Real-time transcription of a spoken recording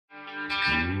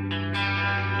I'm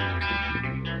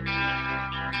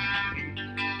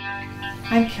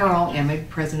Carol Emig,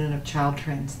 president of Child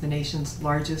Trends, the nation's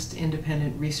largest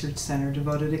independent research center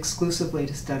devoted exclusively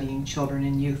to studying children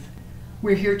and youth.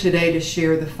 We're here today to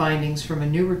share the findings from a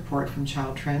new report from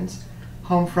Child Trends,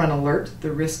 Homefront Alert: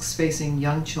 The Risks Facing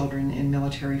Young Children in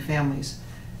Military Families.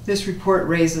 This report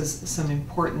raises some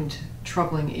important,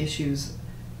 troubling issues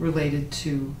related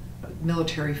to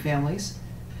military families,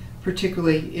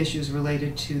 particularly issues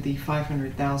related to the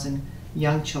 500,000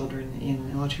 young children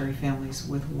in military families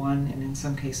with one, and in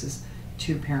some cases,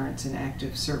 two parents in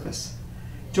active service.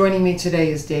 Joining me today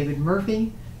is David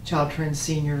Murphey, Child Trends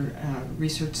Senior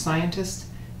Research Scientist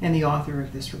and the author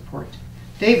of this report.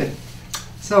 David,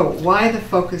 so why the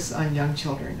focus on young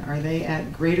children? Are they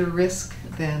at greater risk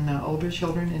than older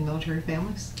children in military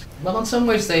families? Well, in some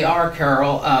ways they are,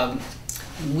 Carol.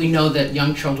 We know that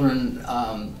young children,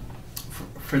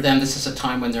 for them, this is a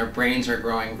time when their brains are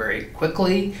growing very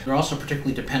quickly. They're also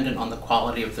particularly dependent on the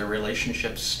quality of their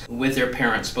relationships with their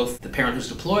parents, both the parent who's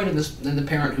deployed and the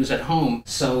parent who's at home.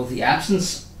 So the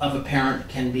absence of a parent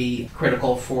can be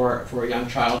critical for a young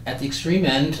child. At the extreme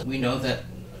end, we know that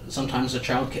sometimes a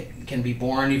child can be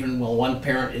born even while one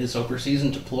parent is overseas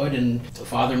and deployed, and the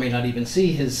father may not even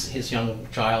see his young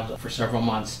child for several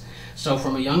months. So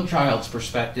from a young child's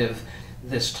perspective,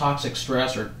 this toxic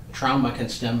stress or trauma can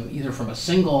stem either from a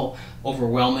single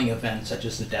overwhelming event, such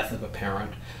as the death of a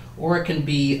parent, or it can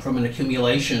be from an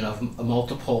accumulation of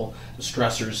multiple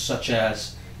stressors, such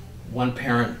as one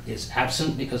parent is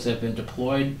absent because they've been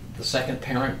deployed, the second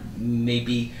parent may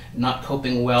be not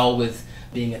coping well with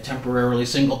being a temporarily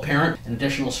single parent. An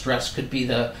additional stress could be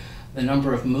the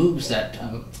number of moves that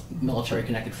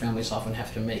military-connected families often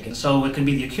have to make. And so it can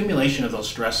be the accumulation of those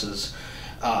stresses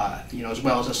as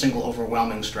well as a single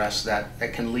overwhelming stress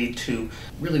that can lead to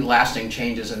really lasting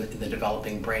changes in the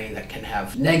developing brain that can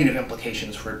have negative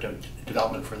implications for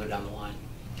development further down the line.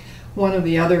 One of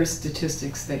the other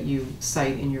statistics that you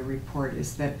cite in your report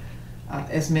is that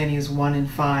as many as 1 in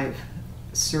 5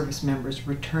 service members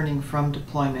returning from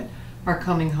deployment are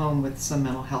coming home with some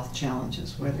mental health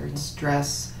challenges, whether it's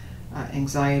stress,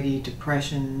 anxiety,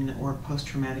 depression, or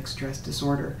post-traumatic stress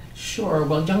disorder. Sure.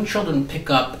 Well, young children pick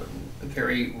up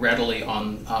very readily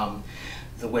on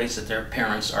the ways that their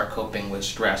parents are coping with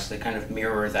stress. They kind of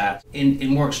mirror that. In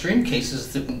more extreme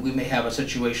cases, we may have a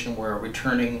situation where a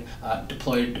returning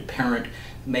deployed parent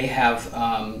may have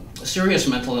a serious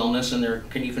mental illness, and there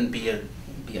can even be a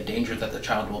danger that the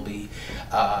child will be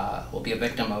a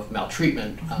victim of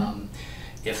maltreatment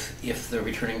if the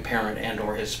returning parent and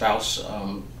or his spouse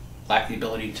lack the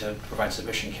ability to provide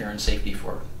sufficient care and safety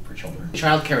for children.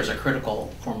 Child care is a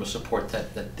critical form of support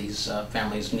that these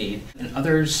families need. And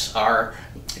others are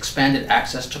expanded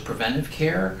access to preventive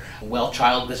care. Well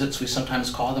child visits, we sometimes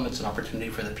call them. It's an opportunity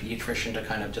for the pediatrician to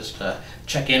kind of just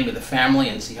check in with the family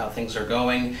and see how things are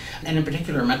going. And in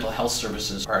particular, mental health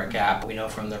services are a gap. We know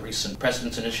from the recent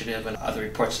President's Initiative and other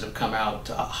reports that have come out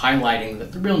highlighting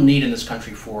that the real need in this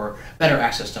country for better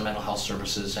access to mental health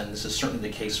services, and this is certainly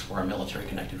the case for our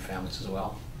military-connected families as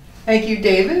well. Thank you,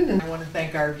 David, and I want to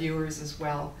thank our viewers as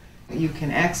well. You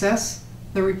can access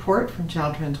the report from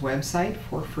Child Trends' website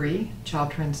for free,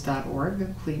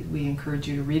 childtrends.org. Please, we encourage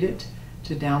you to read it,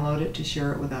 to download it, to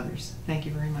share it with others. Thank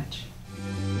you very much.